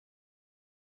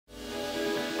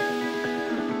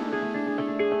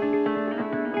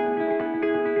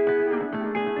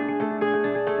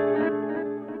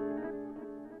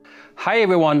Hi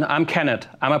everyone, I'm Kenneth.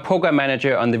 I'm a program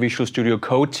manager on the Visual Studio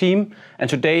Code team, and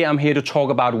today I'm here to talk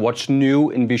about what's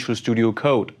new in Visual Studio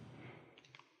Code.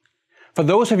 For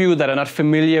those of you that are not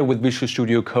familiar with Visual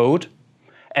Studio Code,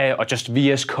 or just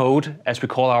VS Code as we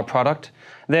call our product,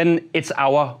 then it's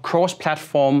our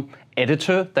cross-platform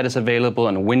editor that is available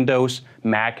on Windows,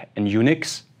 Mac, and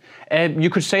Unix.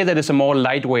 You could say that it's a more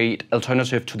lightweight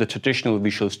alternative to the traditional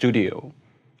Visual Studio.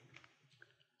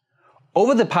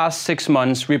 Over the past 6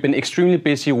 months, we've been extremely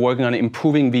busy working on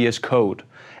improving VS Code.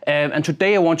 And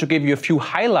today I want to give you a few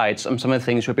highlights on some of the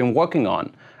things we've been working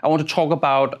on. I want to talk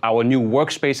about our new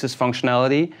workspaces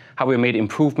functionality, how we made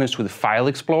improvements to the File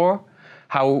Explorer,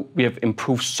 how we have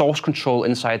improved source control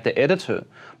inside the editor,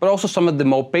 but also some of the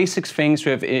more basic things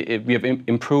we have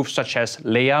improved, such as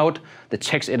layout, the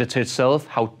text editor itself,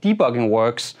 how debugging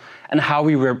works, and how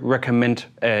we recommend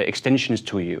extensions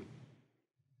to you.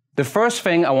 The first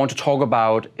thing I want to talk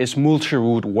about is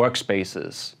multi-root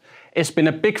workspaces. It's been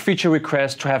a big feature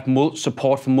request to have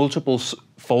support for multiple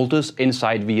folders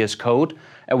inside VS Code,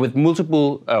 and with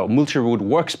multiple multi-root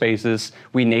workspaces,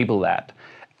 we enable that.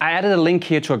 I added a link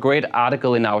here to a great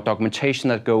article in our documentation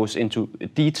that goes into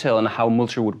detail on how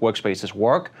multi-root workspaces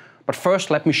work, but first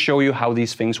let me show you how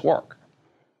these things work.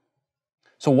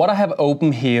 So what I have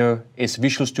open here is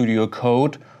Visual Studio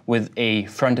Code with a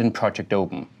front-end project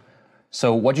open.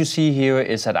 So what you see here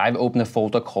is that I've opened a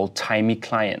folder called Timey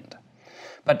Client.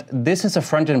 But this is a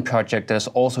front-end project that is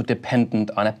also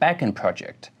dependent on a back-end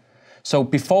project. So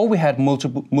before we had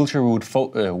multi-root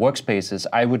workspaces,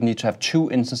 I would need to have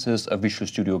 2 instances of Visual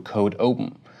Studio Code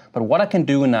open. But what I can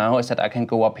do now is that I can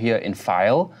go up here in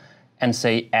File and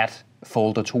say Add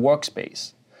Folder to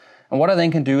Workspace. And what I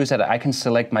then can do is that I can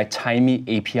select my Timey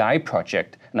API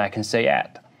project and I can say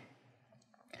Add.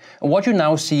 And what you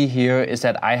now see here is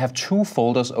that I have 2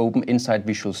 folders open inside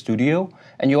Visual Studio,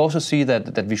 and you also see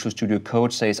that Visual Studio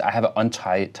Code says I have an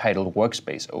untitled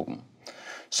workspace open.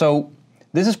 So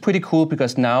this is pretty cool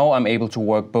because now I'm able to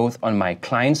work both on my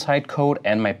client-side code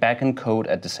and my backend code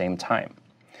at the same time.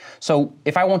 So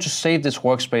if I want to save this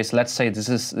workspace, let's say this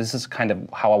is kind of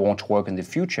how I want to work in the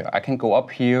future, I can go up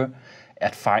here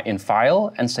in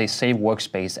File and say Save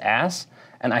Workspace As,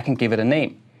 and I can give it a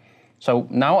name. So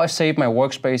now I've saved my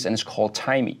workspace and it's called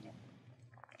Timey.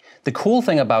 The cool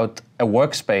thing about a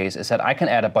workspace is that I can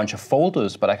add a bunch of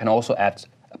folders, but I can also add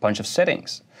a bunch of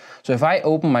settings. So if I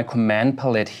open my command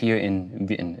palette here in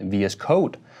VS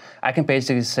Code, I can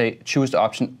basically choose the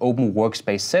option Open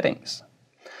Workspace Settings.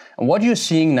 And what you're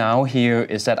seeing now here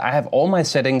is that I have all my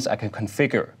settings I can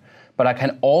configure, but I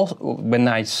can also, when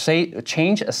I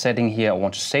change a setting here, I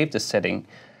want to save the setting,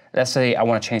 let's say I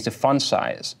want to change the font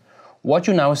size. What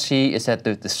you now see is that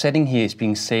the setting here is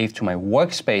being saved to my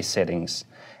workspace settings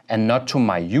and not to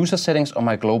my user settings or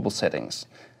my global settings.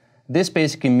 This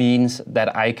basically means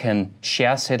that I can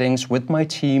share settings with my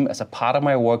team as a part of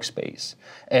my workspace,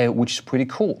 which is pretty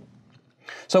cool.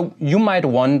 So you might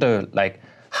wonder, like,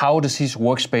 how does these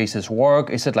workspaces work?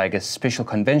 Is it like a special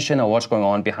convention or what's going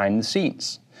on behind the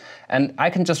scenes? And I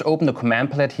can just open the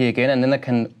command palette here again, and then I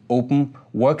can open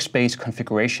workspace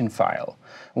configuration file.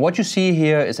 And what you see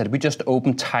here is that we just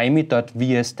opened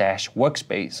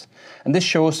timey.vs-workspace. And this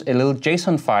shows a little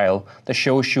JSON file that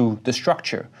shows you the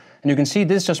structure. And you can see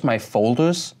this is just my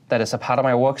folders that is a part of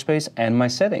my workspace and my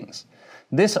settings.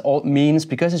 This all means,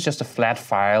 because it's just a flat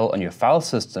file on your file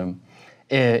system,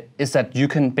 is that you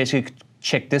can basically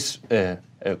check this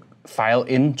file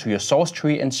into your source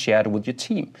tree and share it with your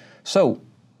team. So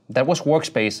that was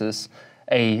workspaces,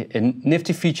 a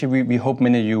nifty feature we hope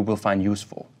many of you will find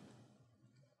useful.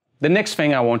 The next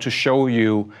thing I want to show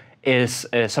you is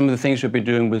some of the things we've been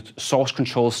doing with source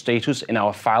control status in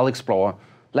our File Explorer.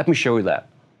 Let me show you that.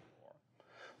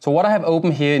 So what I have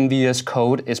open here in VS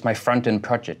Code is my front-end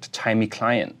project, Timey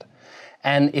Client.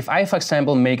 And if I, for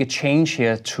example, make a change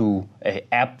here to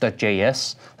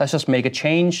app.js, let's just make a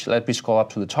change. Let me scroll up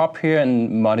to the top here and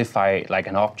modify like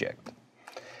an object.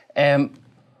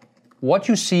 What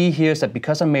you see here is that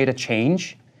because I made a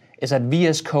change, is that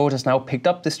VS Code has now picked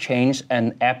up this change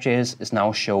and app.js is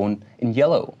now shown in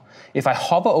yellow. If I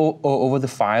hover over the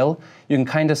file, you can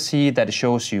kind of see that it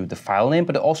shows you the file name,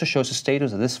 but it also shows the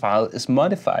status that this file is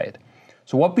modified.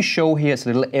 So what we show here is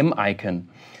a little M icon.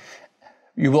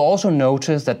 You will also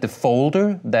notice that the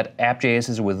folder that app.js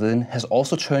is within has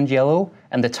also turned yellow,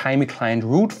 and the Timey Client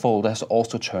root folder has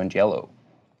also turned yellow.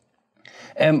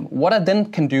 What I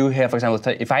then can do here, for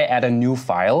example, if I add a new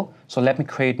file, so let me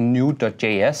create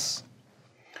new.js.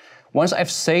 Once I've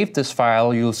saved this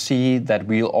file, you'll see that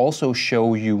we'll also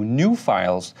show you new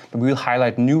files, but we'll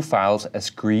highlight new files as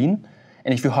green.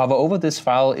 And if you hover over this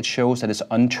file, it shows that it's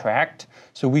untracked,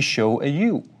 so we show a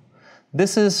U.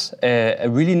 This is a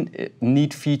really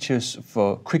neat feature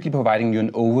for quickly providing you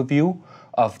an overview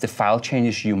of the file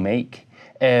changes you make.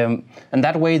 And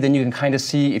that way, then you can kind of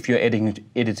see if you're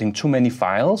editing too many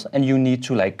files and you need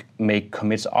to make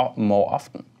commits more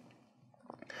often.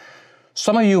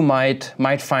 Some of you might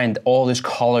find all this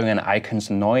coloring and icons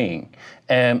annoying.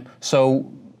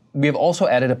 So we have also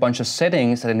added a bunch of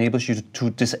settings that enables you to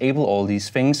disable all these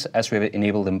things as we have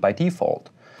enabled them by default.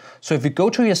 So if you go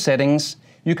to your settings,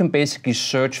 you can basically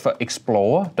search for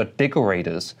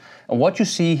explorer.decorators. And what you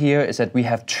see here is that we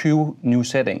have two new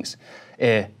settings.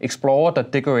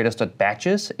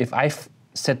 Explorer.decorators.badges, if I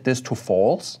set this to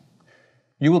false,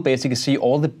 you will basically see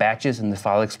all the badges in the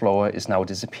File Explorer is now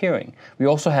disappearing. We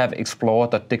also have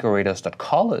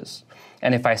explorer.decorators.colors.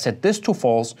 And if I set this to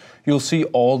false, you'll see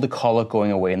all the color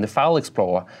going away in the File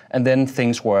Explorer, and then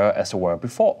things were as they were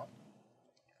before.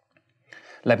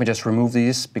 Let me just remove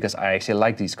these because I actually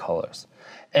like these colors.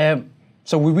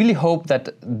 So we really hope that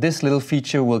this little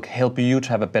feature will help you to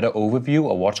have a better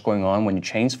overview of what's going on when you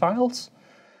change files.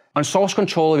 On source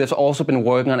control, we've also been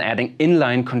working on adding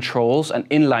inline controls and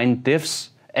inline diffs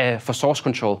for source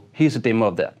control. Here's a demo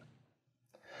of that.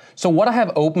 So what I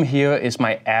have open here is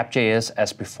my app.js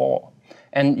as before.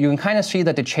 And you can kind of see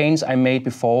that the change I made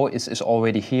before is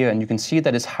already here, and you can see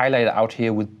that it's highlighted out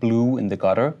here with blue in the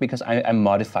gutter because I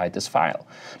modified this file.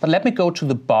 But let me go to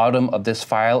the bottom of this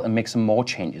file and make some more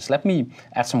changes. Let me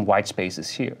add some white spaces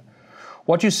here.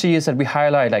 What you see is that we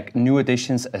highlight new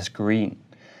additions as green.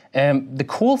 The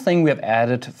cool thing we have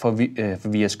added for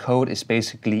VS Code is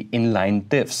basically inline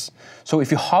diffs. So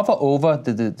if you hover over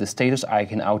the status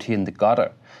icon out here in the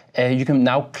gutter, you can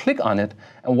now click on it,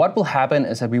 and what will happen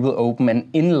is that we will open an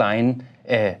inline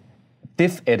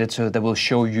diff editor that will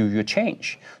show you your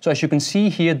change. So as you can see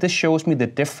here, this shows me the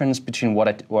difference between what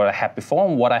I had before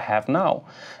and what I have now.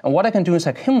 And what I can do is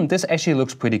this actually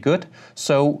looks pretty good,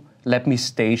 so let me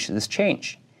stage this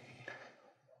change.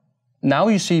 Now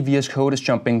you see VS Code is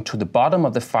jumping to the bottom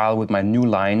of the file with my new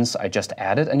lines I just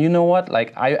added. And you know what?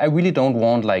 I really don't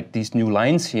want these new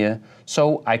lines here,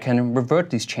 so I can revert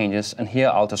these changes. And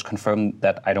here I'll just confirm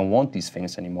that I don't want these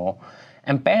things anymore.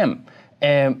 And bam!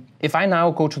 If I now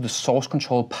go to the source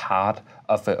control part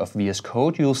of VS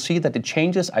Code, you'll see that the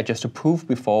changes I just approved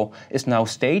before is now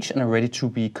staged and are ready to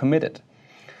be committed.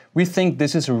 We think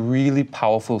this is a really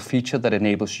powerful feature that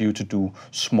enables you to do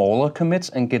smaller commits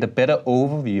and get a better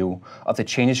overview of the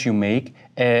changes you make,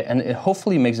 and it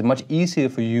hopefully makes it much easier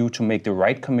for you to make the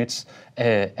right commits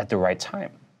at the right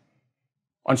time.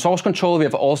 On source control, we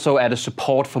have also added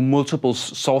support for multiple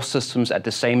source systems at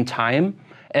the same time,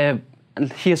 and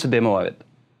here's a demo of it.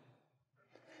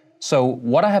 So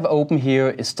what I have open here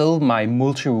is still my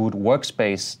multi-root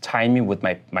workspace timing with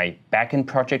my backend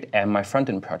project and my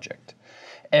frontend project.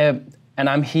 And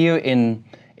I'm here in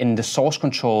the source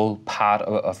control part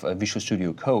of Visual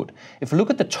Studio Code. If you look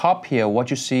at the top here, what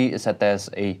you see is that there's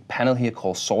a panel here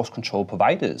called Source Control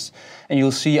Providers. And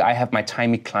you'll see I have my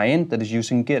Timey client that is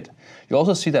using Git. You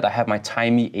also see that I have my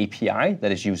Timey API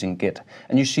that is using Git.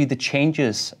 And you see the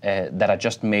changes that I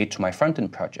just made to my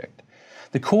frontend project.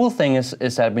 The cool thing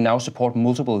is that we now support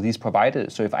multiple of these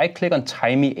providers. So if I click on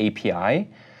Timey API,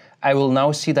 I will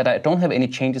now see that I don't have any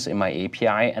changes in my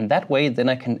API, and that way then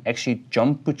I can actually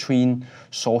jump between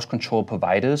source control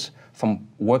providers from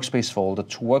workspace folder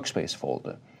to workspace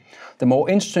folder. The more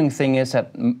interesting thing is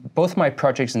that both my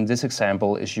projects in this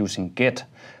example is using Git,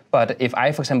 but if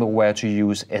I, for example, were to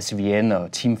use SVN or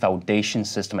Team Foundation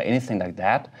System or anything like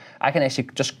that, I can actually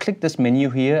just click this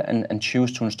menu here and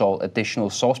choose to install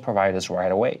additional source providers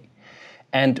right away.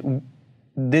 And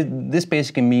this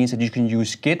basically means that you can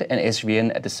use Git and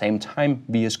SVN at the same time.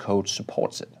 VS Code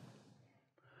supports it.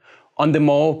 On the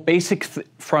more basic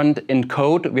front in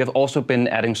code, we have also been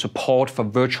adding support for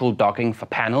virtual docking for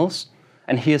panels.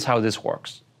 And here's how this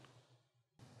works.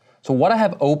 So what I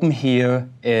have open here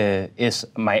is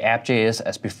my app.js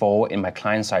as before in my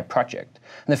client-side project.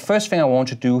 And the first thing I want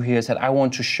to do here is that I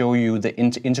want to show you the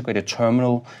integrated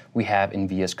terminal we have in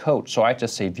VS Code. So I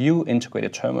just say View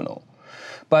Integrated Terminal.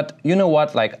 But you know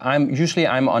what,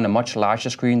 I'm on a much larger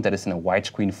screen that is in a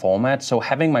widescreen format, so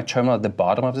having my terminal at the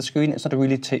bottom of the screen is not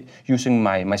really using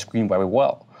my screen very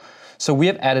well. So we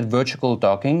have added vertical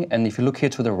docking, and if you look here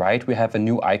to the right, we have a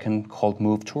new icon called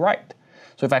Move to Right.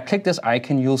 So if I click this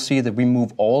icon, you'll see that we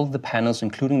move all the panels,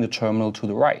 including the terminal, to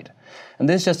the right. And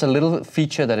this is just a little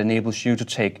feature that enables you to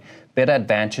take better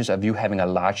advantage of you having a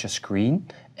larger screen,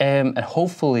 and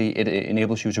hopefully it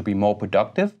enables you to be more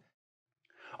productive.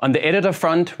 On the editor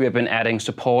front, we have been adding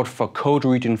support for code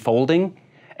region folding,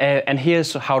 and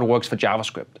here's how it works for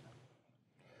JavaScript.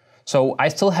 So I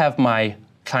still have my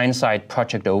client-side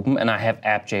project open, and I have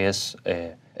app.js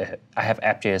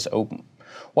open.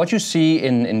 What you see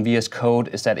in VS Code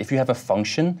is that if you have a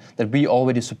function that we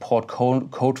already support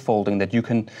code folding, that you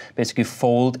can basically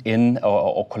fold in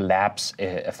or collapse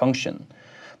a function.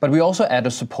 But we also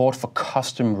added support for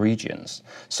custom regions.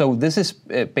 So this is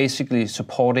basically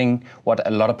supporting what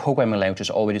a lot of programming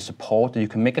languages already support. You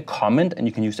can make a comment and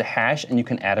you can use a hash and you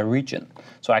can add a region.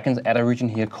 So I can add a region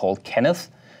here called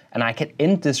Kenneth, and I can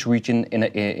end this region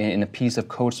in a piece of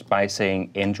code by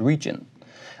saying end region.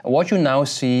 And what you now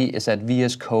see is that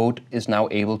VS Code is now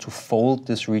able to fold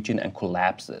this region and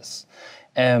collapse this.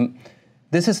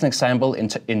 This is an example in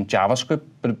JavaScript,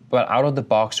 but out of the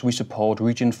box, we support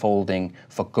region folding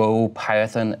for Go,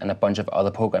 Python, and a bunch of other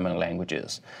programming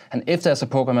languages. And if there's a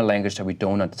programming language that we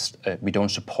don't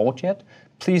support yet,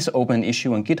 please open an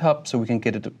issue on GitHub so we can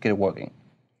get it working.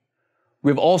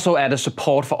 We've also added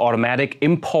support for automatic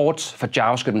imports for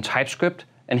JavaScript and TypeScript,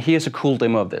 and here's a cool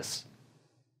demo of this.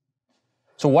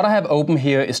 So what I have open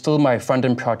here is still my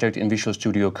front-end project in Visual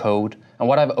Studio Code, and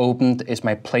what I've opened is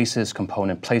my places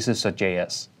component,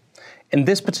 places.js. In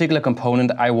this particular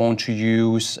component, I want to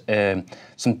use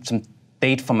some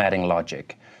date formatting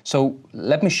logic. So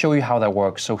let me show you how that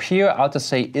works. So here I'll just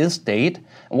say is date,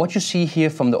 and what you see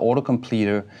here from the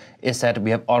autocompleter is that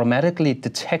we have automatically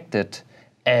detected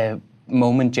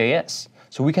moment.js.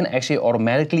 So we can actually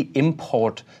automatically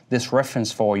import this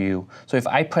reference for you. So if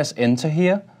I press enter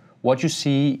here, what you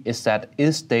see is that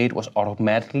isDate was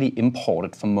automatically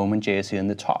imported from moment.js here in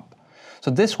the top.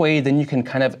 So this way, then you can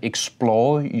kind of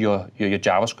explore your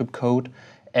JavaScript code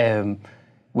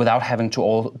without having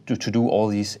to do all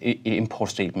these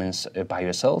import statements by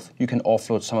yourself. You can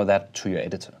offload some of that to your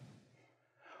editor.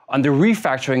 On the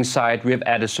refactoring side, we have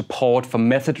added support for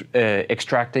method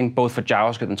extracting both for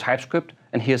JavaScript and TypeScript,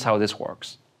 and here's how this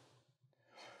works.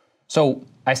 So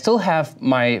I still have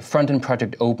my front-end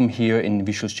project open here in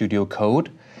Visual Studio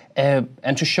Code.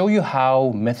 And to show you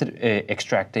how method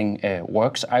extracting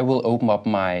works, I will open up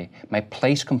my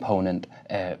place component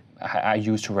I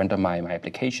use to render my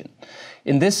application.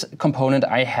 In this component,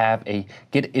 I have a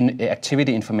get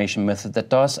activity information method that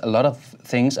does a lot of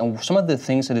things, and some of the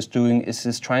things that it's doing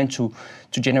is trying to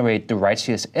generate the right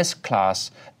CSS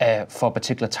class for a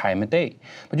particular time of day.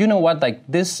 But you know what? Like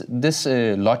this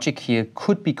logic here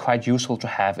could be quite useful to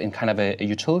have in kind of a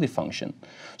utility function.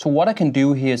 So what I can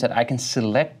do here is that I can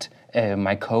select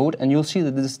my code, and you'll see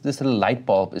that this little light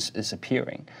bulb is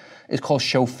appearing. It's called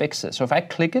show fixes. So if I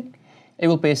click it, it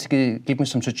will basically give me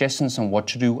some suggestions on what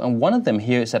to do. And one of them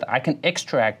here is that I can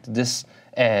extract this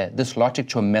logic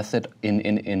to a method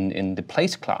in the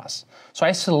place class. So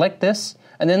I select this,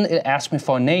 and then it asks me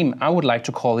for a name. I would like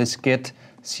to call this get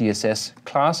CSS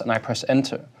class, and I press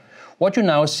enter. What you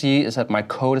now see is that my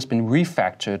code has been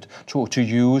refactored to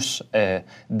use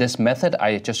this method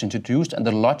I just introduced, and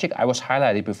the logic I was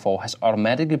highlighting before has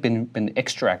automatically been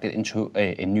extracted into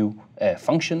a new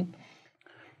function.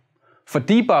 For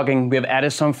debugging, we have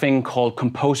added something called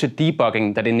composite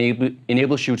debugging that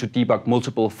enables you to debug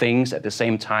multiple things at the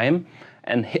same time,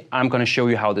 and I'm going to show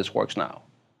you how this works now.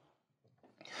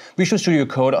 Visual Studio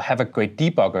Code have a great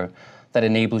debugger that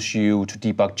enables you to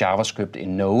debug JavaScript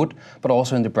in Node, but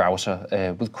also in the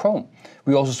browser with Chrome.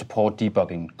 We also support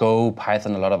debugging Go,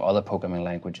 Python, a lot of other programming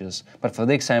languages, but for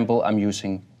the example, I'm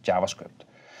using JavaScript.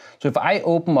 So if I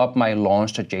open up my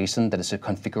launch.json, that is a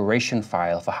configuration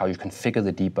file for how you configure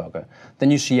the debugger,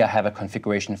 then you see I have a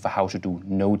configuration for how to do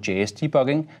Node.js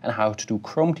debugging and how to do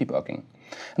Chrome debugging.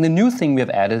 And the new thing we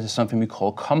have added is something we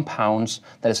call compounds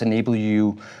that is enable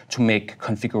you to make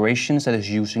configurations that is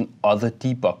using other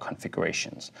debug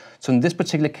configurations. So in this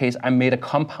particular case, I made a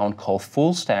compound called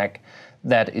full stack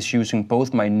that is using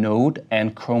both my Node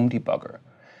and Chrome debugger.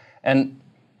 And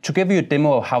to give you a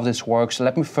demo of how this works,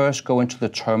 let me first go into the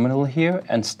terminal here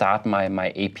and start my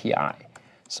API.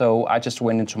 So I just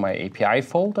went into my API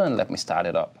folder and let me start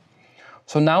it up.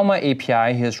 So now my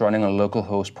API here is running on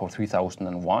localhost port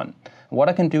 3001. And what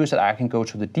I can do is that I can go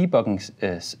to the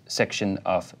debugging section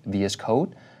of VS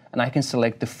Code, and I can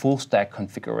select the full stack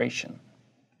configuration.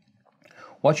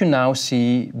 What you now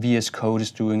see VS Code is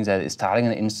doing is that it's starting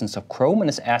an instance of Chrome and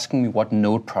it's asking me what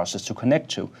node process to connect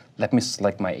to. Let me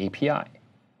select my API.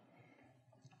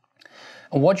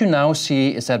 And what you now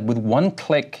see is that with one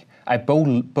click, I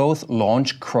both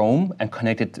launched Chrome and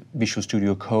connected Visual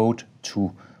Studio Code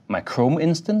to my Chrome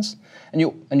instance. And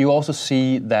you also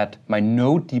see that my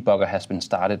Node debugger has been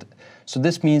started. So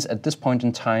this means at this point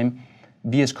in time,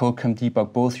 VS Code can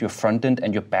debug both your front end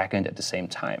and your back end at the same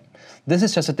time. This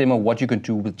is just a demo of what you can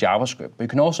do with JavaScript. But you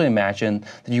can also imagine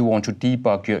that you want to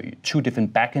debug your two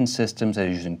different backend systems that are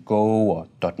using Go or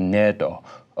 .NET or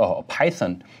or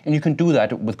Python, and you can do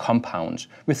that with compounds.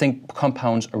 We think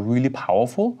compounds are really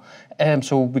powerful,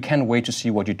 so we can't wait to see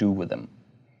what you do with them.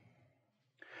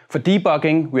 For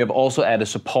debugging, we have also added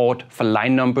support for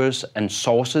line numbers and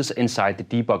sources inside the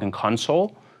debugging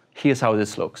console. Here's how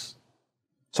this looks.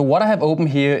 So what I have open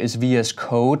here is VS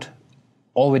Code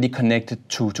already connected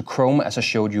to Chrome, as I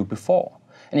showed you before.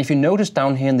 And if you notice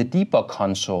down here in the debug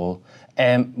console,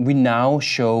 we now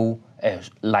show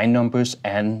line numbers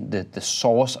and the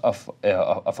source of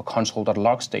a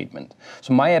console.log statement.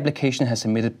 So my application has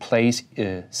emitted place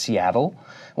Seattle.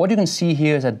 What you can see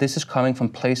here is that this is coming from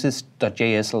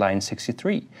places.js line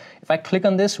 63. If I click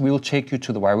on this, we will take you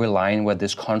to the very line where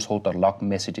this console.log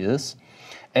message is.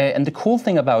 And the cool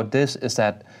thing about this is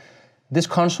that this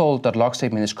console.log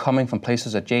statement is coming from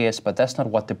places.js, but that's not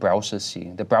what the browser is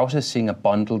seeing. The browser is seeing a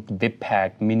bundled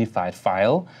webpack minified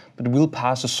file, but we'll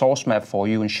pass a source map for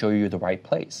you and show you the right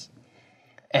place.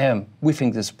 We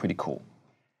think this is pretty cool.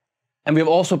 And we've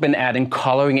also been adding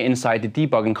coloring inside the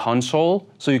debugging console,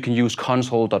 so you can use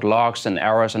console.logs and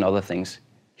arrows and other things.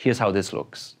 Here's how this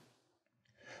looks.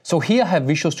 So here I have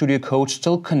Visual Studio Code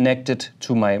still connected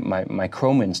to my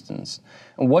Chrome instance.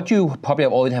 And what you probably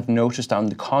already have noticed down in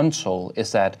the console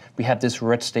is that we have this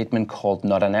red statement called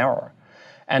not an error.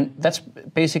 And that's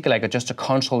basically like just a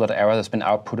console.error that's been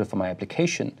outputted from my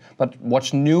application. But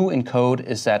what's new in code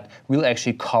is that we'll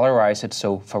actually colorize it.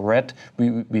 So for red,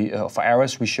 for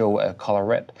errors, we show a color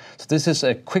red. So this is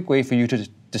a quick way for you to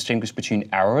distinguish between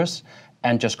errors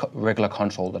and just regular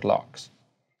console.logs.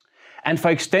 And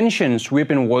for extensions, we've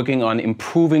been working on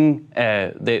improving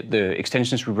the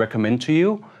extensions we recommend to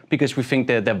you because we think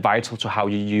they're vital to how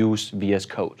you use VS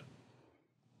Code.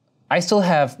 I still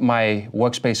have my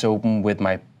workspace open with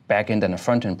my backend and a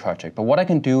frontend project, but what I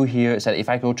can do here is that if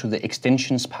I go to the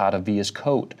extensions part of VS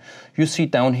Code, you see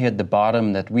down here at the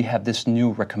bottom that we have this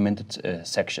new recommended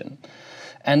section.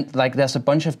 And like there's a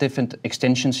bunch of different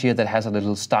extensions here that has a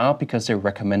little star because they're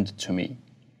recommended to me.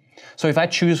 So if I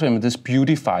choose from this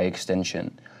Beautify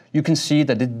extension, you can see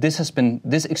that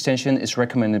this extension is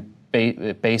recommended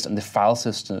based on the file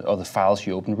system or the files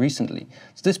you opened recently.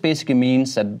 So this basically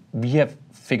means that we have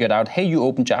figured out, hey, you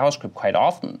open JavaScript quite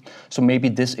often, so maybe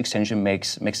this extension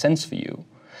makes sense for you.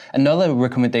 Another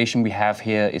recommendation we have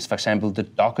here is, for example, the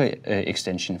Docker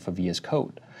extension for VS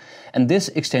Code. And this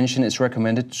extension is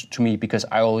recommended to me because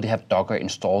I already have Docker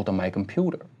installed on my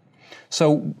computer.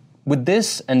 So with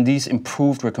this and these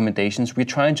improved recommendations, we're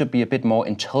trying to be a bit more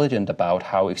intelligent about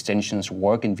how extensions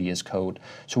work in VS Code,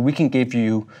 so we can give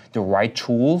you the right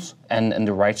tools and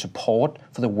the right support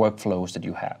for the workflows that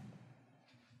you have.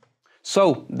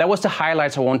 So that was the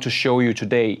highlights I want to show you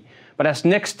today. But as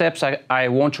next steps, I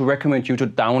want to recommend you to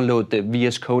download the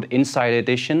VS Code Insider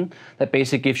Edition that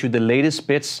basically gives you the latest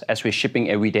bits as we're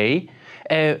shipping every day.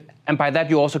 And by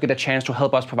that, you also get a chance to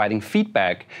help us providing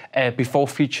feedback before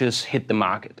features hit the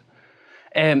market.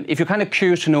 If you're kind of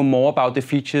curious to know more about the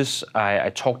features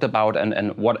I talked about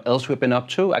and what else we've been up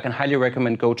to, I can highly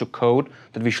recommend go to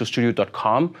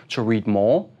code.visualstudio.com to read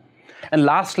more. And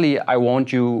lastly, I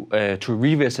want you to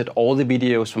revisit all the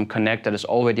videos from Connect that is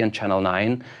already on Channel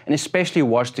 9, and especially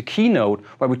watch the keynote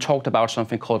where we talked about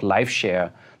something called Live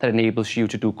Share that enables you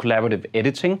to do collaborative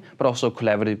editing, but also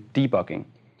collaborative debugging.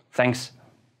 Thanks.